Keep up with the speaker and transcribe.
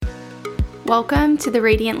Welcome to the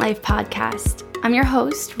Radiant Life Podcast. I'm your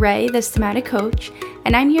host, Ray, the Somatic Coach,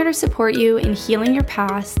 and I'm here to support you in healing your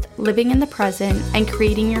past, living in the present, and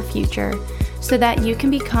creating your future so that you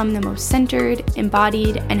can become the most centered,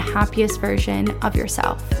 embodied, and happiest version of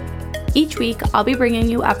yourself. Each week, I'll be bringing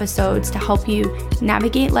you episodes to help you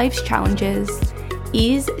navigate life's challenges,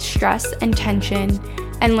 ease stress and tension,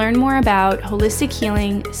 and learn more about holistic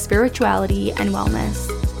healing, spirituality, and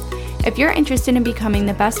wellness. If you're interested in becoming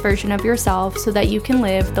the best version of yourself so that you can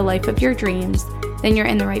live the life of your dreams, then you're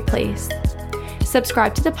in the right place.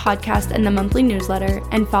 Subscribe to the podcast and the monthly newsletter,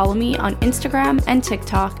 and follow me on Instagram and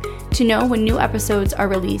TikTok to know when new episodes are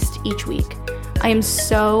released each week. I am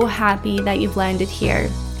so happy that you've landed here.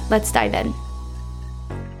 Let's dive in.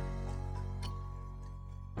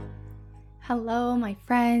 Hello, my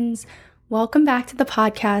friends. Welcome back to the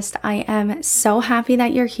podcast. I am so happy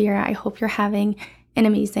that you're here. I hope you're having an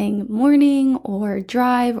amazing morning or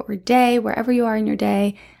drive or day, wherever you are in your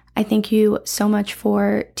day. I thank you so much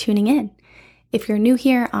for tuning in. If you're new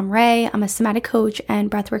here, I'm Ray. I'm a somatic coach and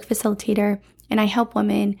breathwork facilitator, and I help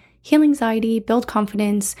women heal anxiety, build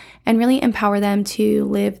confidence, and really empower them to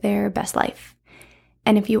live their best life.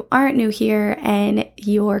 And if you aren't new here and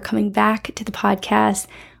you're coming back to the podcast,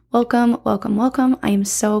 welcome, welcome, welcome. I am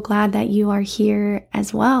so glad that you are here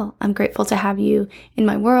as well. I'm grateful to have you in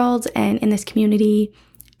my world and in this community,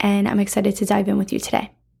 and I'm excited to dive in with you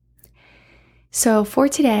today. So for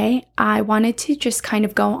today, I wanted to just kind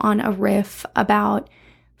of go on a riff about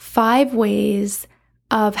 5 ways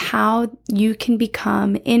of how you can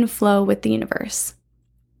become in flow with the universe.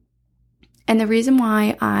 And the reason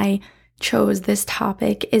why I chose this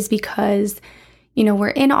topic is because, we're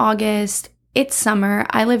in August. It's summer.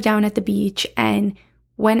 I live down at the beach, and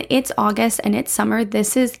when it's August and it's summer,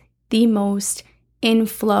 this is the most in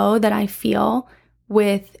flow that I feel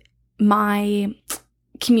with my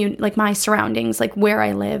community, like my surroundings, like where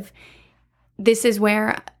I live. This is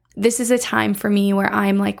a time for me where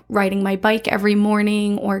I'm like riding my bike every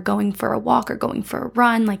morning or going for a walk or going for a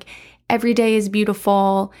run. Like every day is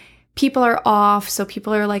beautiful. People are off, so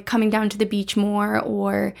people are like coming down to the beach more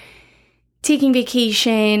or taking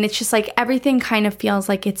vacation. It's just like everything kind of feels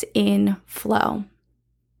like it's in flow.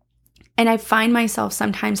 And I find myself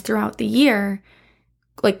sometimes throughout the year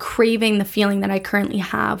like craving the feeling that I currently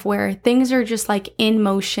have, where things are just like in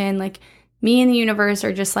motion, like me and the universe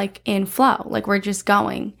are just like in flow, like we're just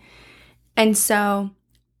going. And so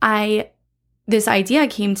this idea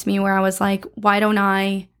came to me where I was like, why don't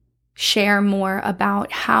I share more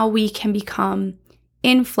about how we can become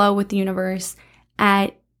in flow with the universe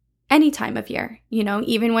at any time of year,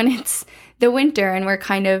 even when it's the winter and we're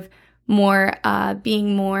kind of more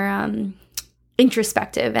being more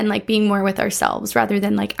introspective and like being more with ourselves rather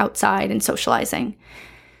than like outside and socializing.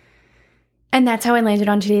 And that's how I landed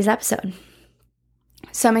on today's episode.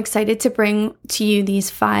 So I'm excited to bring to you these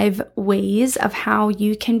 5 ways of how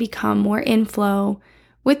you can become more in flow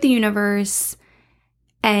with the universe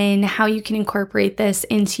and how you can incorporate this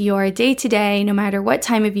into your day-to-day, no matter what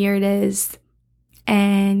time of year it is.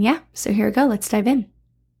 And so here we go. Let's dive in.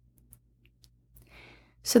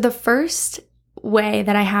 So the first way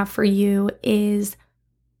that I have for you is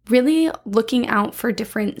really looking out for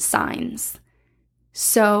different signs.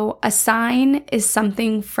 So a sign is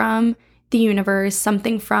something from the universe,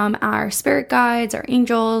 something from our spirit guides, our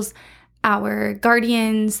angels, our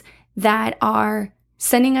guardians that are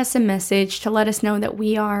sending us a message to let us know that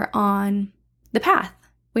we are on the path.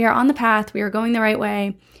 We are on the path. We are going the right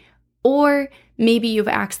way. Or maybe you've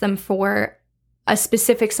asked them for a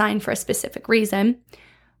specific sign for a specific reason.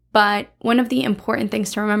 But one of the important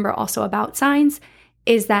things to remember also about signs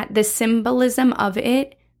is that the symbolism of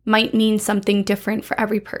it might mean something different for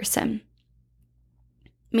every person.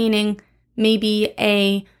 Meaning maybe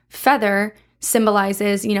a feather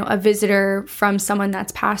symbolizes, a visitor from someone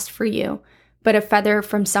that's passed for you. But a feather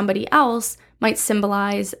from somebody else might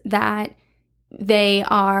symbolize that they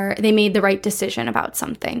made the right decision about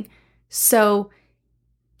something. So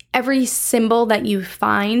every symbol that you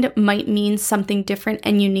find might mean something different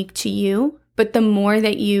and unique to you, but the more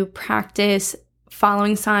that you practice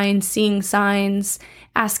following signs, seeing signs,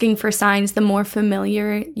 asking for signs, the more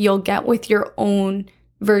familiar you'll get with your own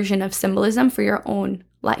version of symbolism for your own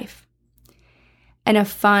life. And a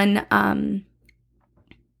fun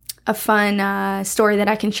story that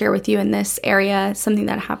I can share with you in this area, something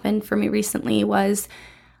that happened for me recently, was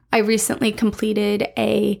I recently completed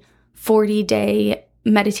a 40-day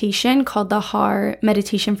meditation called the HAR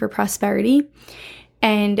Meditation for Prosperity.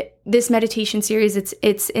 And this meditation series,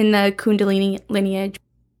 it's in the Kundalini lineage,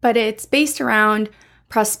 but it's based around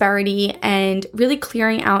prosperity and really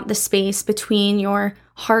clearing out the space between your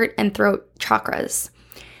heart and throat chakras.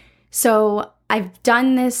 So I've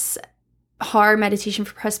done this HAR meditation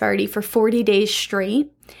for prosperity for 40 days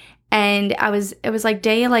straight. And it was like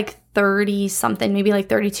day like 30 something, maybe like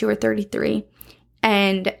 32 or 33.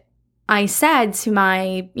 And I said to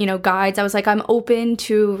my, guides, I was like, I'm open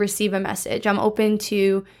to receive a message. I'm open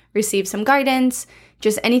to receive some guidance,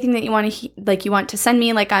 just anything that you want to, you want to send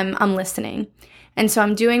me, like I'm listening. And so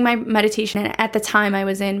I'm doing my meditation. And at the time I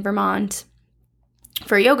was in Vermont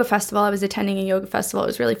for a yoga festival. I was attending a yoga festival. It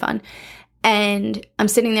was really fun. And I'm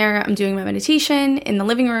sitting there, I'm doing my meditation in the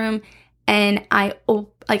living room, and I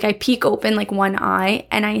peek open like one eye,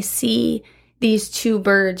 and I see these two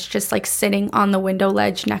birds just like sitting on the window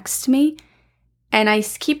ledge next to me. And I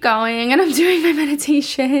keep going, and I'm doing my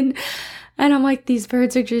meditation, and I'm like, these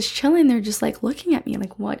birds are just chilling. They're just like looking at me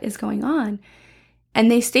like, what is going on? And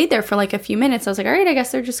they stayed there for like a few minutes. I was like, all right, I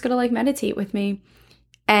guess they're just gonna like meditate with me.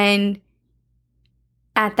 And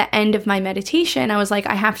at the end of my meditation, I was like,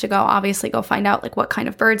 I have to obviously go find out like what kind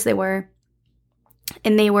of birds they were.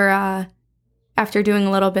 And they were, after doing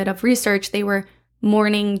a little bit of research, they were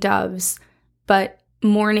mourning doves, but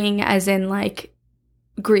mourning as in like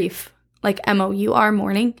grief, like M-O-U-R,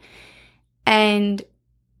 mourning. And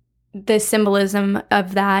the symbolism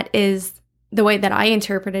of that is, the way that I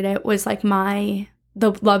interpreted it was like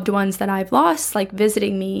the loved ones that I've lost, like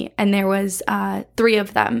visiting me. And there was 3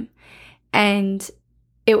 of them. And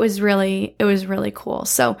it was really cool.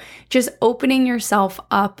 So just opening yourself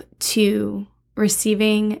up to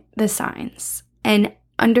receiving the signs and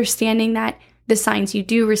understanding that the signs you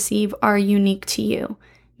do receive are unique to you.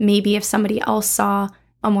 Maybe if somebody else saw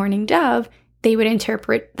a mourning dove, they would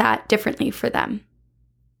interpret that differently for them.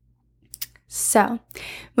 So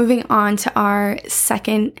moving on to our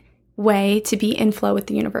second way to be in flow with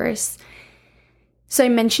the universe. So I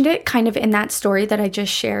mentioned it kind of in that story that I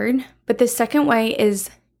just shared, but the second way is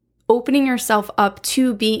opening yourself up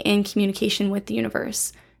to be in communication with the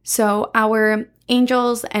universe. So our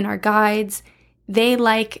angels and our guides, they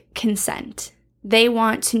like consent. They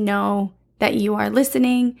want to know that you are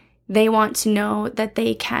listening. They want to know that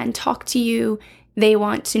they can talk to you. They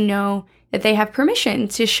want to know that they have permission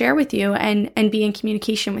to share with you and be in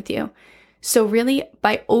communication with you. So really,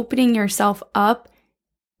 by opening yourself up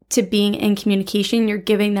to being in communication, you're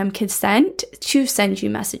giving them consent to send you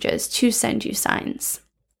messages, to send you signs.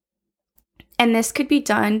 And this could be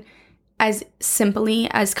done as simply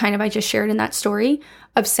as kind of I just shared in that story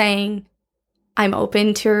of saying, I'm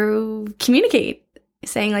open to communicate,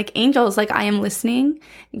 saying like, angels, like I am listening,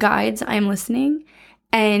 guides, I am listening,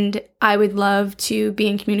 and I would love to be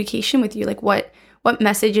in communication with you. Like what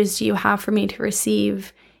messages do you have for me to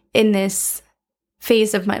receive in this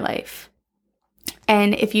phase of my life?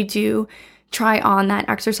 And if you do try on that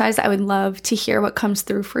exercise, I would love to hear what comes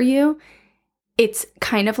through for you. It's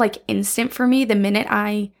kind of like instant for me. The minute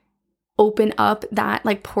I open up that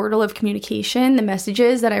like portal of communication, the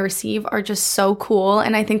messages that I receive are just so cool.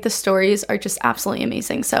 And I think the stories are just absolutely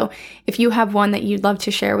amazing. So if you have one that you'd love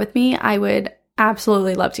to share with me, I would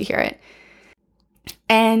absolutely love to hear it.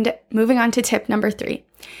 And moving on to tip number 3.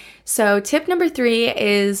 So tip number 3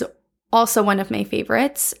 is also one of my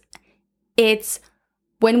favorites. It's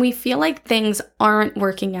when we feel like things aren't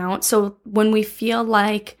working out. So when we feel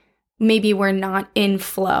like maybe we're not in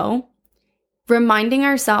flow, reminding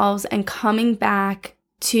ourselves and coming back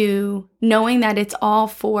to knowing that it's all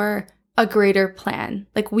for a greater plan.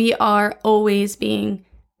 Like we are always being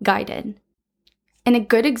guided. And a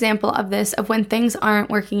good example of this, of when things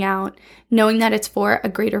aren't working out, knowing that it's for a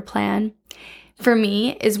greater plan, for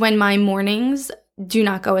me is when my mornings do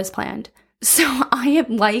not go as planned. So I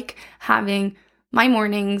am like having my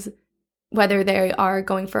mornings, whether they are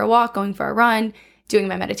going for a walk, going for a run, doing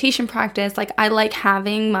my meditation practice, like I like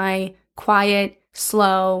having my quiet,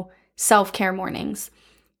 slow self-care mornings.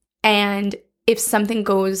 And if something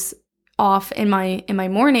goes off in my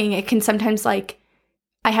morning, it can sometimes like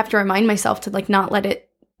I have to remind myself to like not let it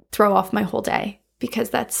throw off my whole day, because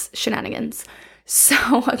that's shenanigans.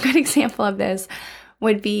 So a good example of this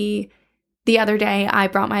would be the other day I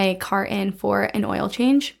brought my car in for an oil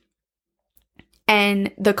change,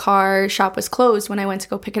 and the car shop was closed when I went to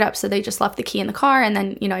go pick it up. So they just left the key in the car, and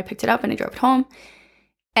then, I picked it up and I drove it home.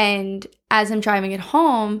 And as I'm driving it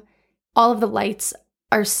home, all of the lights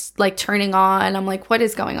are like turning on. I'm like, what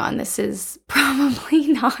is going on? This is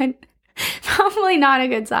probably not a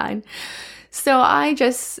good sign. So I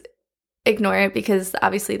just ignore it, because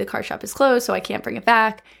obviously the car shop is closed, so I can't bring it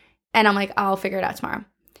back. And I'm like, I'll figure it out tomorrow.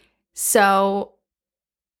 So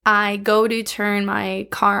I go to turn my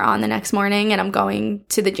car on the next morning, and I'm going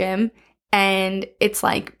to the gym, and it's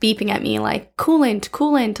like beeping at me like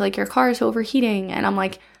coolant, like your car is overheating. And I'm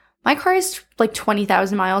like, My car is like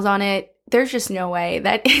 20,000 miles on it. There's just no way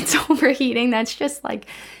that it's overheating. That's just like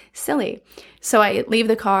silly. So I leave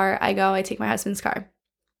the car, I take my husband's car.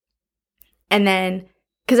 And then,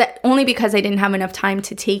 only because I didn't have enough time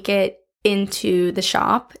to take it into the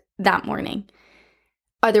shop that morning.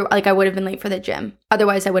 I would have been late for the gym.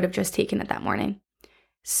 Otherwise, I would have just taken it that morning.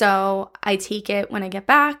 So I take it when I get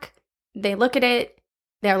back. They look at it.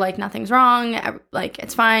 They're like, nothing's wrong. Like,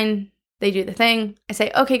 it's fine. They do the thing. I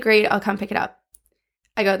say, okay, great. I'll come pick it up.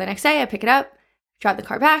 I go the next day. I pick it up, drive the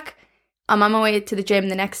car back. I'm on my way to the gym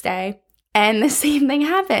the next day. And the same thing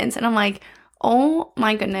happens. And I'm like, oh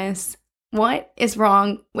my goodness, what is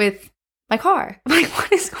wrong with my car? Like,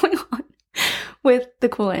 what is going on with the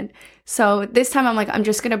coolant? So this time I'm like, I'm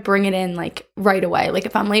just going to bring it in like right away. Like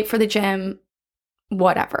if I'm late for the gym,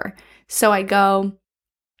 whatever. So I go,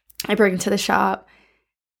 I bring it to the shop.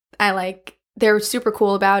 They're super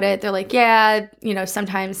cool about it. They're like, yeah,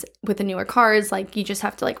 sometimes with the newer cars, like you just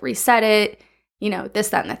have to like reset it, this,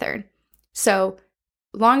 that, and the third. So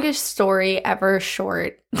longest story ever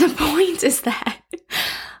short, the point is that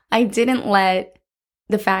I didn't let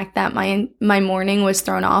the fact that my morning was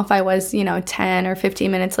thrown off. I was, 10 or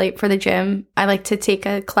 15 minutes late for the gym. I like to take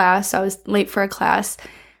a class. I was late for a class,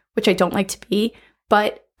 which I don't like to be.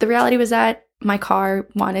 But the reality was that my car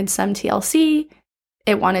wanted some TLC.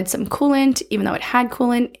 It wanted some coolant, even though it had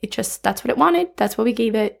coolant. That's what it wanted. That's what we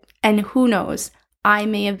gave it. And who knows, I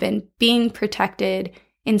may have been being protected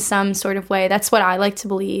in some sort of way. That's what I like to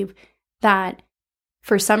believe, that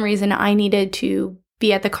for some reason I needed to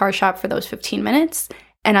be at the car shop for those 15 minutes,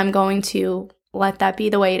 and I'm going to let that be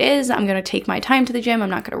the way it is. I'm going to take my time to the gym. I'm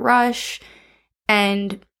not going to rush.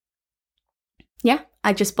 And yeah,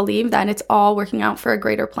 I just believe that it's all working out for a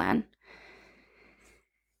greater plan.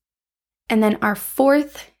 And then our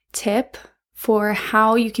fourth tip for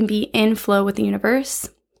how you can be in flow with the universe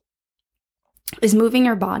is moving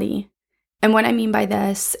your body. And what I mean by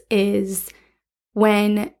this is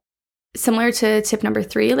when, similar to tip number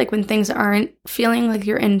 3, like when things aren't feeling like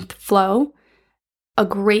you're in flow, a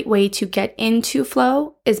great way to get into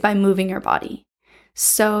flow is by moving your body.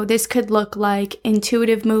 So this could look like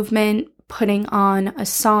intuitive movement, putting on a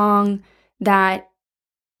song that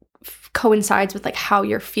coincides with like how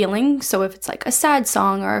you're feeling. So if it's like a sad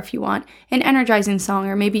song, or if you want an energizing song,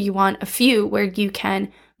 or maybe you want a few where you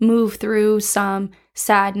can move through some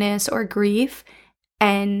sadness or grief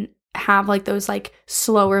and have like those like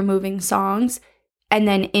slower moving songs, and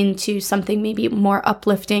then into something maybe more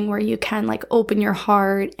uplifting where you can like open your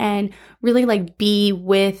heart and really like be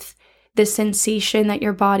with the sensation that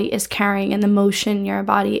your body is carrying and the motion your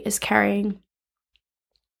body is carrying.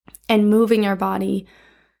 And moving your body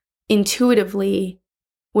intuitively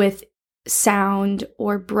with sound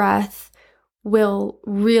or breath will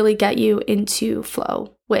really get you into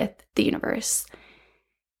flow with the universe.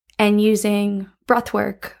 And using breath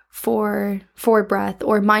work for breath,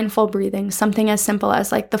 or mindful breathing, something as simple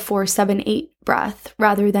as like the 4-7-8 breath,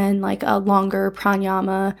 rather than like a longer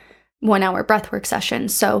pranayama 1-hour breathwork session.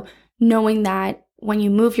 So knowing that when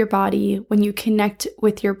you move your body, when you connect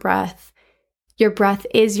with your breath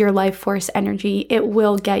is your life force energy. It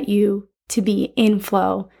will get you to be in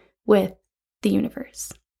flow with the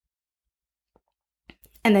universe.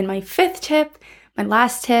 And then my fifth tip, my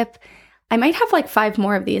last tip, I might have like 5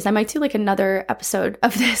 more of these. I might do like another episode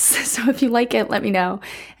of this. So if you like it, let me know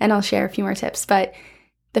and I'll share a few more tips. But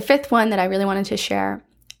the fifth one that I really wanted to share,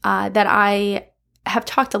 that I have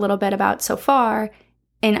talked a little bit about so far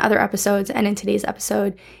in other episodes and in today's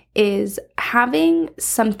episode, is having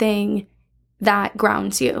something that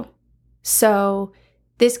grounds you. So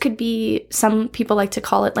this could be, some people like to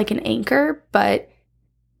call it like an anchor, but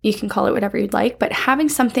you can call it whatever you'd like, but having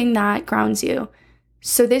something that grounds you.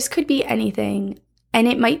 So this could be anything, and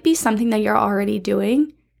it might be something that you're already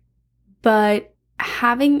doing, but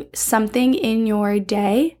having something in your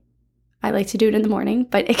day, I like to do it in the morning,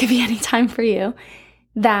 but it could be any time for you,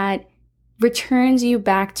 that returns you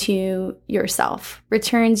back to yourself,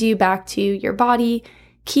 returns you back to your body,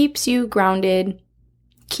 keeps you grounded,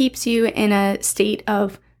 keeps you in a state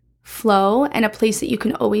of flow and a place that you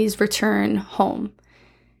can always return home.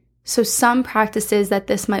 So some practices that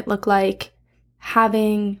this might look like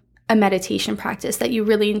having a meditation practice that you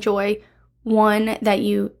really enjoy, one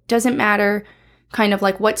that doesn't matter kind of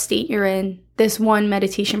like what state you're in, this one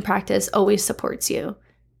meditation practice always supports you.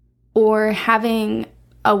 Or having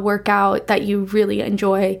a workout that you really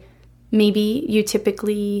enjoy. Maybe you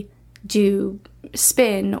typically do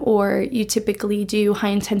spin, or you typically do high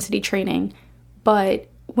intensity training, but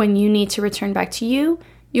when you need to return back to you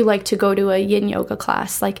like to go to a yin yoga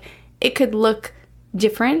class. Like, it could look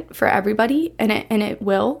different for everybody, and it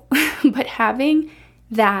will, but having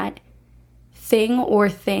that thing or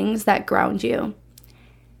things that ground you.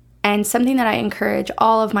 And something that I encourage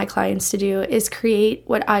all of my clients to do is create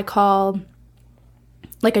what I call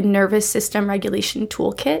like a nervous system regulation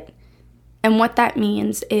toolkit. And what that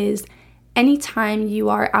means is anytime you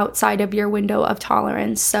are outside of your window of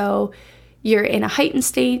tolerance, so you're in a heightened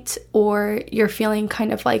state or you're feeling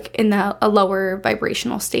kind of like in a lower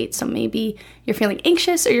vibrational state, so maybe you're feeling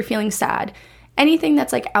anxious or you're feeling sad, anything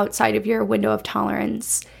that's like outside of your window of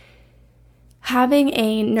tolerance, having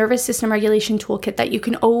a nervous system regulation toolkit that you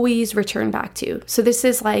can always return back to. So this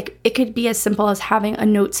is like, it could be as simple as having a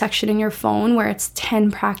note section in your phone where it's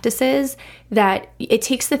 10 practices that it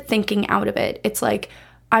takes the thinking out of it. It's like,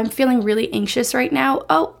 I'm feeling really anxious right now.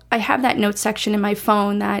 Oh, I have that note section in my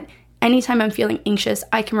phone that anytime I'm feeling anxious,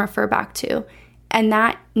 I can refer back to. And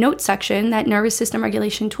that note section, that nervous system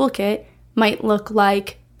regulation toolkit, might look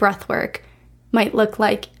like breath work, might look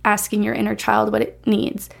like asking your inner child what it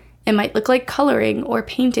needs. It might look like coloring or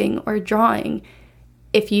painting or drawing.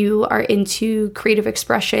 If you are into creative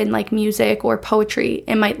expression like music or poetry,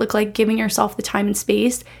 it might look like giving yourself the time and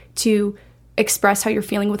space to express how you're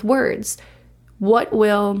feeling with words. What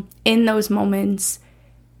will, in those moments,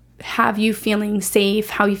 have you feeling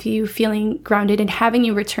safe, how you feeling grounded, and having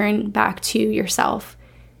you return back to yourself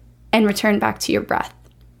and return back to your breath?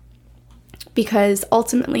 Because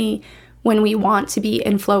ultimately, when we want to be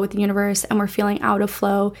in flow with the universe and we're feeling out of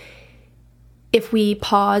flow, if we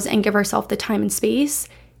pause and give ourselves the time and space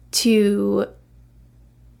to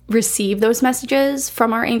receive those messages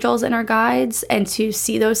from our angels and our guides and to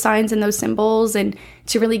see those signs and those symbols and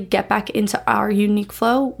to really get back into our unique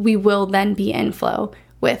flow, we will then be in flow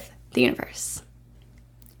with the universe.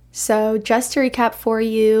 So just to recap for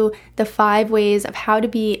you, the 5 ways of how to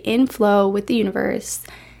be in flow with the universe.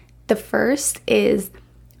 The first is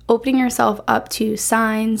opening yourself up to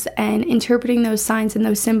signs and interpreting those signs and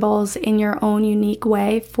those symbols in your own unique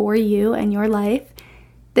way for you and your life.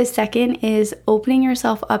 The second is opening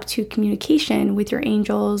yourself up to communication with your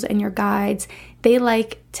angels and your guides. They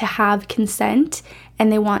like to have consent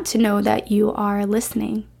and they want to know that you are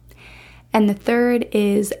listening. And the third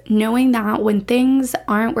is knowing that when things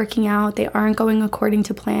aren't working out, they aren't going according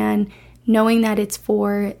to plan, knowing that it's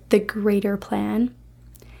for the greater plan.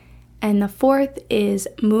 And the fourth is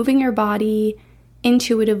moving your body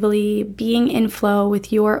intuitively, being in flow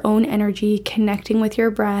with your own energy, connecting with your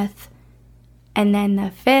breath. And then the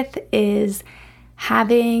fifth is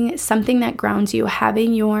having something that grounds you,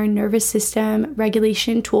 having your nervous system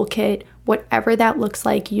regulation toolkit, whatever that looks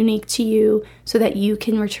like, unique to you, so that you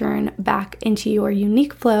can return back into your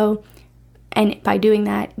unique flow. And by doing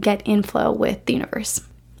that, get in flow with the universe.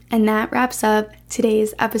 And that wraps up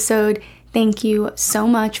today's episode. Thank you so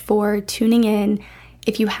much for tuning in.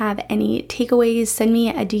 If you have any takeaways, send me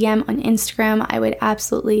a DM on Instagram. I would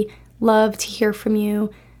absolutely love to hear from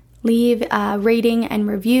you. Leave a rating and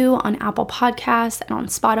review on Apple Podcasts and on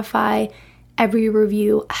Spotify. Every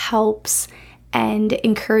review helps and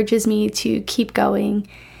encourages me to keep going.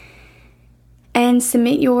 And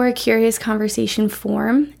submit your Curious Conversation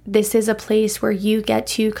form. This is a place where you get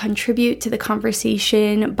to contribute to the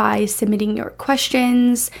conversation by submitting your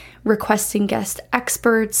questions, requesting guest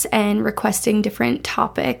experts, and requesting different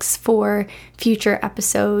topics for future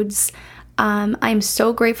episodes. I'm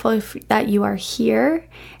so grateful that you are here,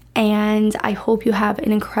 and I hope you have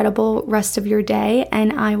an incredible rest of your day,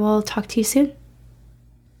 and I will talk to you soon.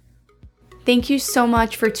 Thank you so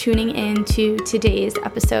much for tuning in to today's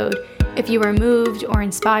episode. If you were moved or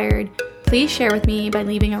inspired, please share with me by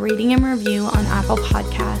leaving a rating and review on Apple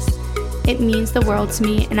Podcasts. It means the world to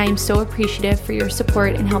me, and I am so appreciative for your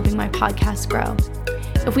support in helping my podcast grow.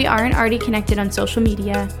 If we aren't already connected on social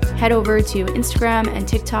media, head over to Instagram and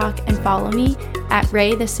TikTok and follow me at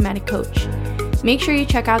Ray the Somatic Coach. Make sure you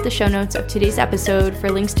check out the show notes of today's episode for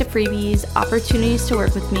links to freebies, opportunities to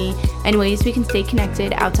work with me, and ways we can stay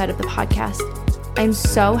connected outside of the podcast. I'm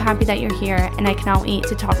so happy that you're here, and I cannot wait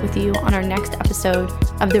to talk with you on our next episode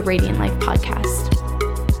of the Radiant Life Podcast.